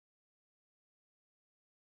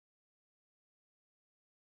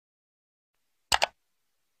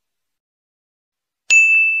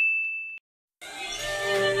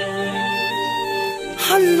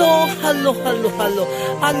Hello, hello, hello, hello.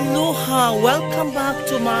 Aloha. Welcome back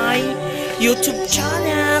to my YouTube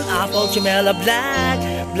channel. Apple Jamela Vlog.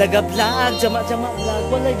 Vlog, jama vlog.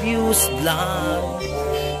 Wala views vlog.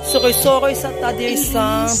 Sokoy sa tadir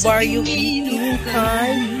sa barrio biting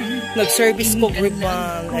kay nag-service ko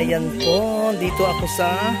ribbon. Ayan po. Dito ako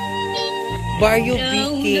sa barrio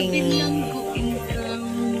biting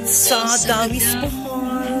sa Dauis, Bohol.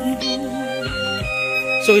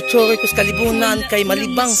 So itsuri ko sa kalibunan kay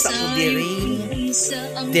malibang sa ako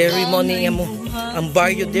diri mo niya mo ang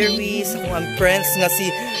barrio diri sa akong friends nga si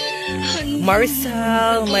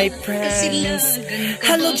Maricel, my friends.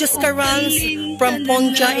 Hello Jessica Rans from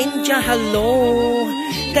Ponja, India. Hello.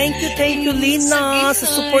 Thank you Lina sa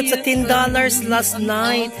support sa $10 last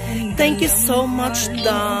night. Thank you so much,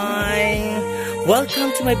 Dai.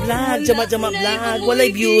 Welcome to my vlog, Jama vlog,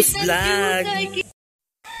 walay views vlog.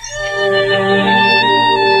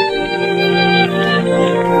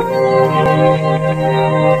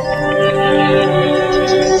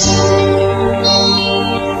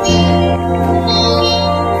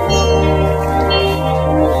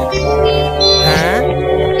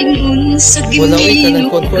 Wala ko ikanang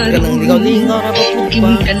ka ng ligaw-ligaw ka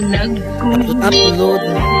upload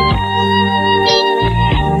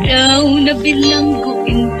daw na bilanggo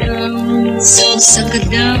intang sa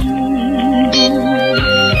kadam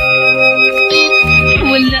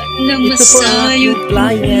wala na masayo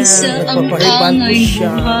sa ang pangay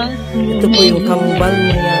ito po yung kambal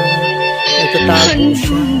niya nagtatago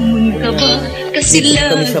siya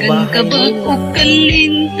kasilagan ka ba o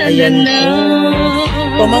kalintanan na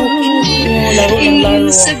pamangkin ko laro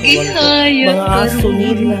sa gihaya mga aso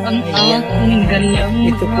nila ang akong galang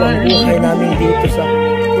ito po ang buhay namin dito sa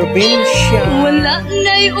probinsya. Wala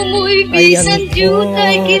na'y umuwi bisan yun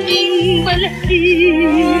ay kining malaki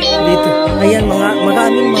dito, ayan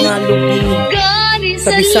maraming mga lubi sa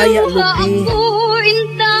Bisaya lubi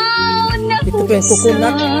ito po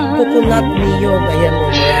yung coconut niyog ayan mo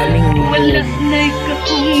maraming niyog wala na'y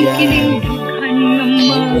kakong kinimbukan ng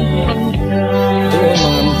doon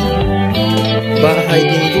mga bahay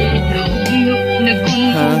din doon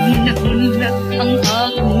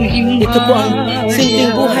ito po ang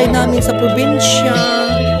simpleng buhay namin sa probinsya.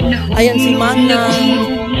 Ayan si Manang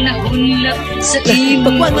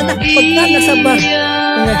pagka nasa ba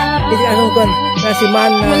na si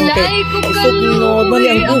Manang isugnod mali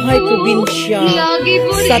ang buhay probinsya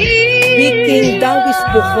sa biking Dauis,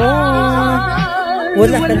 Bohol.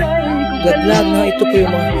 Wala ka na gaglag na ito po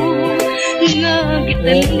yung mga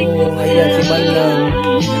ayan si Manang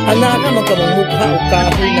anak na magkamamukha o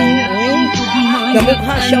kahoy ng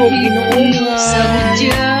namukha siya o ginuungan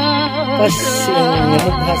kasi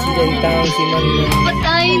namukha siya yung taong si Manang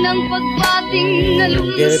patay ng pagbating na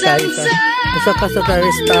lumsan sa usa ka sa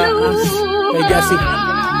taris-taas kay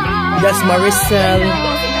Jas Maricel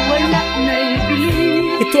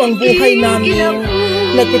ito ang buhay namin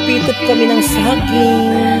nagpipitop kami ng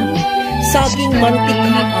saging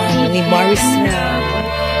mantikaan ni Maricel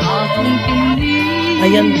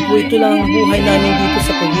ayan po ito lang ang buhay namin dito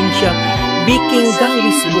sa probinsya Biking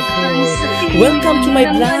Dauis, Bohol. Welcome to my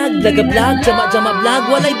vlog, vlog, jama vlog,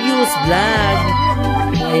 walay views vlog.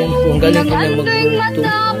 Ayan po, ang galing ko nang magluto.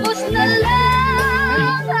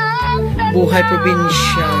 Buhay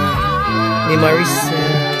probinsya ni Maricel.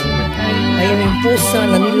 Ayan yung pusa,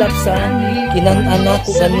 nanilap sa kinanan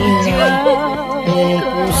ko kanina. Ayan yung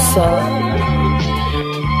pusa.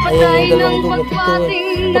 Ayan yung dalawang dugo.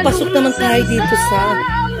 Papasok naman tayo dito sa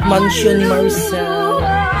mansion ni Maricel.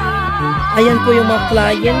 Ayan po yung mga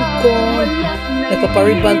client ko.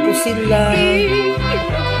 Nagpapariban po sila.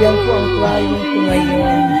 Yan po ang client ko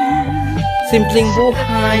ngayon. Simpleng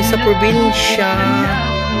buhay sa probinsya.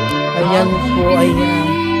 Ayan po, ayan.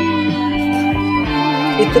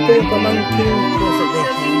 Ito po yung pamangkin ko sa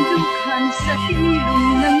dehan.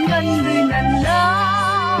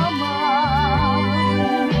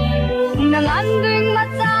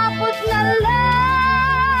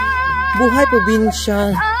 Buhay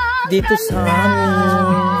probinsya dito sa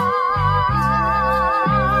amin.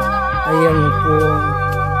 Ayan po,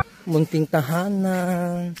 munting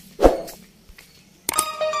tahanan.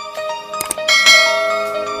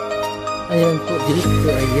 Ayan po dito,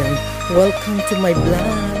 ayan. Welcome to my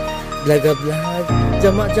vlog, vlog,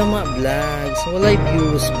 jama vlogs, walay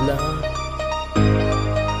views vlog.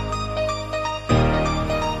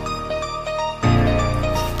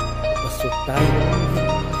 Pasok tayo.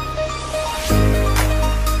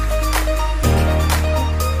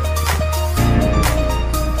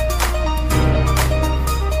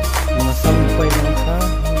 Sampay ng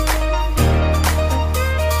kahoy.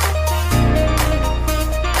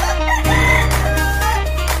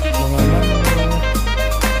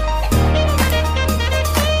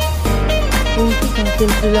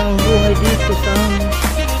 simple lang ang buhay dito sa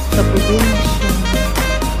probinsya.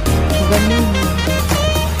 Ganun.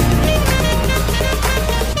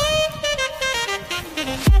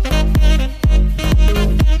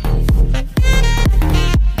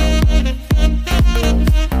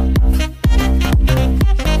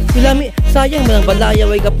 Sayang man ang balaya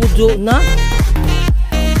way kapudzo na.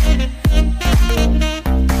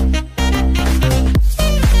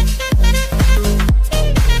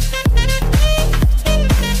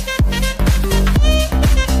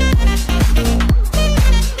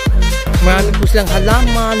 Marami po silang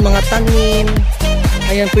halaman, mga tanim.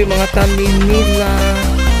 Ayan po yung mga tanim nila.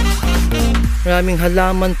 Maraming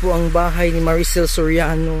halaman po ang bahay ni Maricel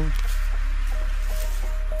Soriano.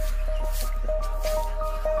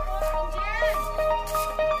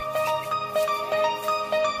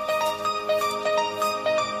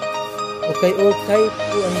 Okay po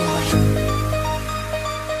ano.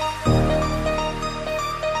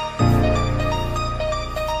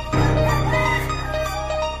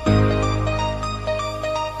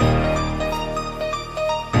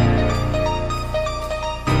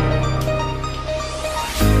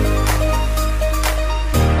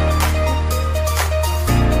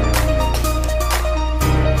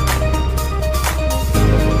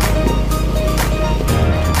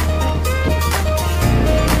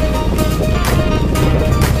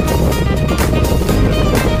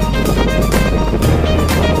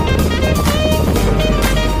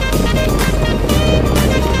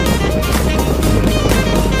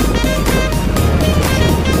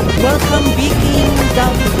 Welcome Biking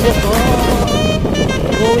Dauis, Bohol.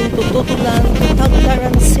 Going to Tutulan to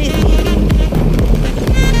Taglaran City.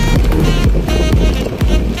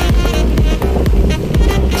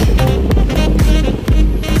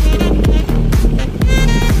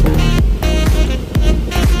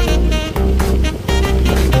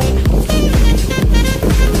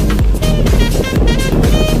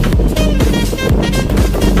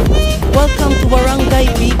 Welcome to Barangay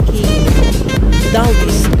Biking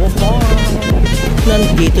Dauis, Bohol.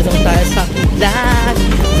 Nandito lang tayo sa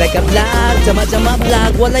vlog, jama-jama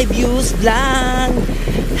vlog, walay views vlog.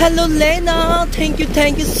 Hello Lena, thank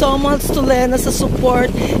you so much to Lena sa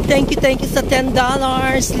support. Thank you sa $10,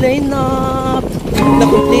 Lena.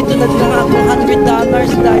 Nakumplito na din ang akong $100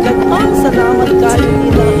 dahil salamat kayo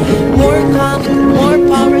nila. More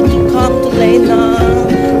power to come to Lena.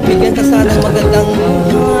 Bigyan ka sana magandang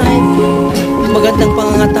buhay, magandang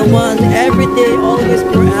pangangatawan, everyday, always,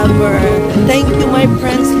 forever. Thank you my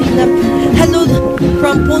friends, Lina. Hello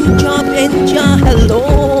from Punjab, India.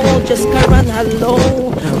 Hello, Jaskaran. Hello.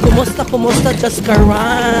 Kumusta,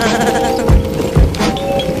 Jaskaran?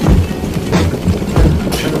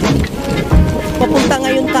 Papunta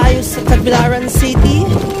ngayon tayo sa Tagbilaran City.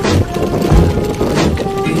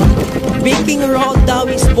 Biking Road,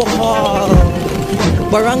 Dauis, Bohol.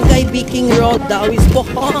 Barangay Biking Road, Dauis,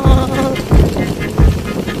 Bohol.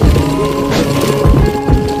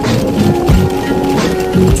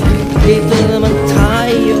 Dito na naman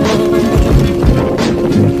tayo.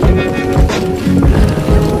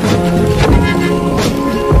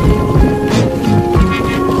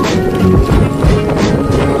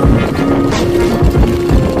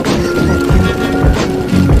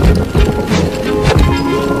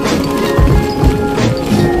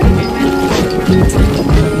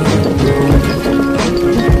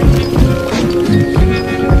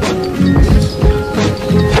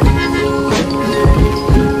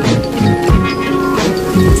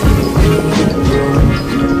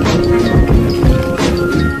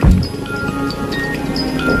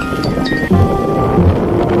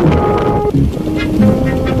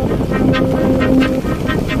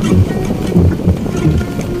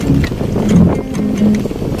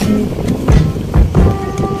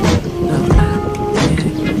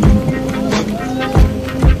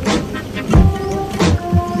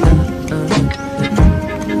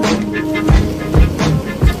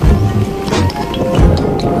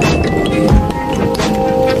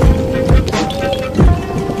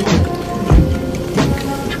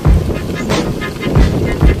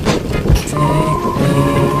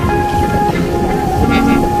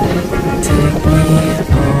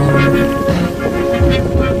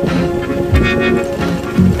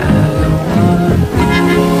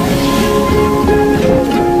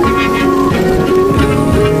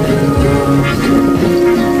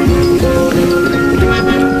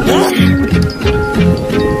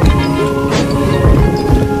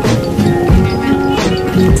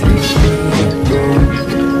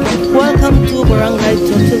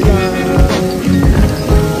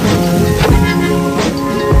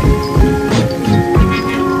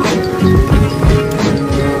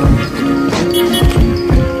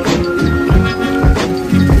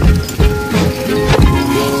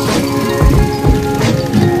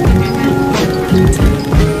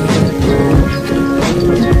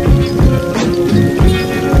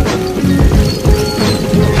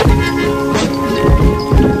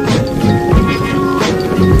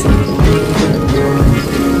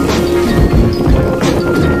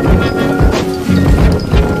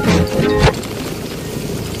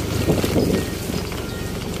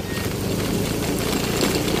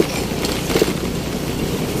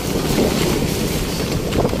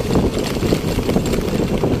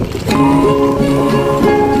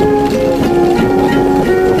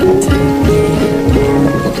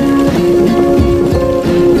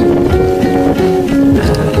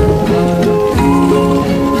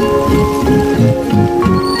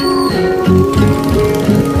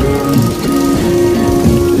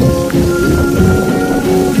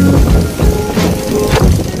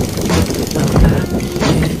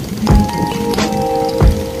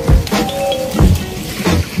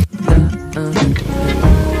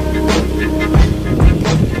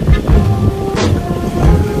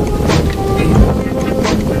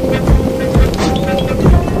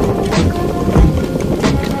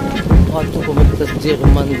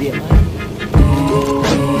 Jerman di ay.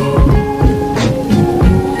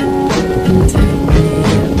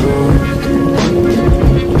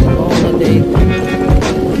 Oh, na date.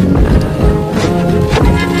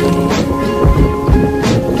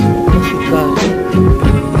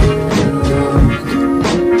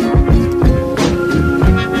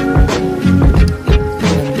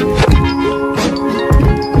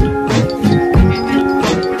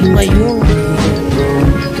 Ngayon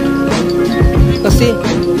kasi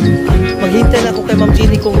maghintay na ako kay Ma'am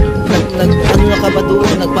Jeannie kung ano na ka ba doon,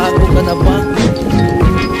 nagbago ka na ba.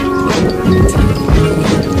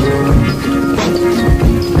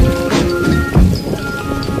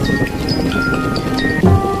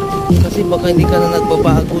 Kasi baka hindi ka na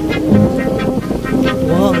nagbabago doon.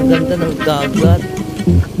 Wow, ang ganda ng dagat.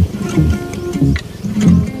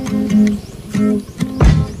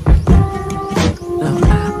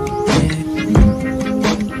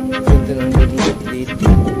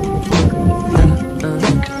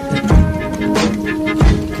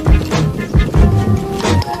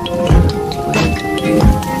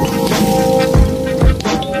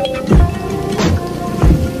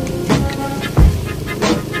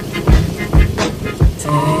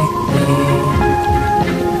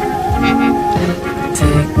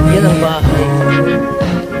 Yan ang bahay.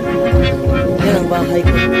 Yan ang bahay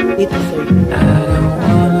ko. Ito, sir.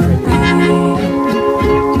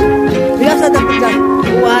 Bila sa dapat ka,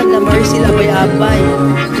 uwan na Maricel abay-abay.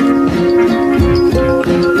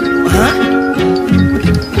 Ha?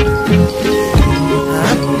 Ha?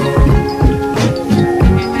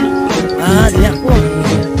 Ah, di ako.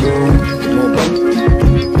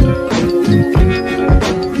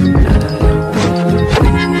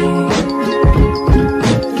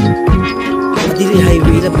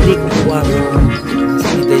 Highway na balik ko.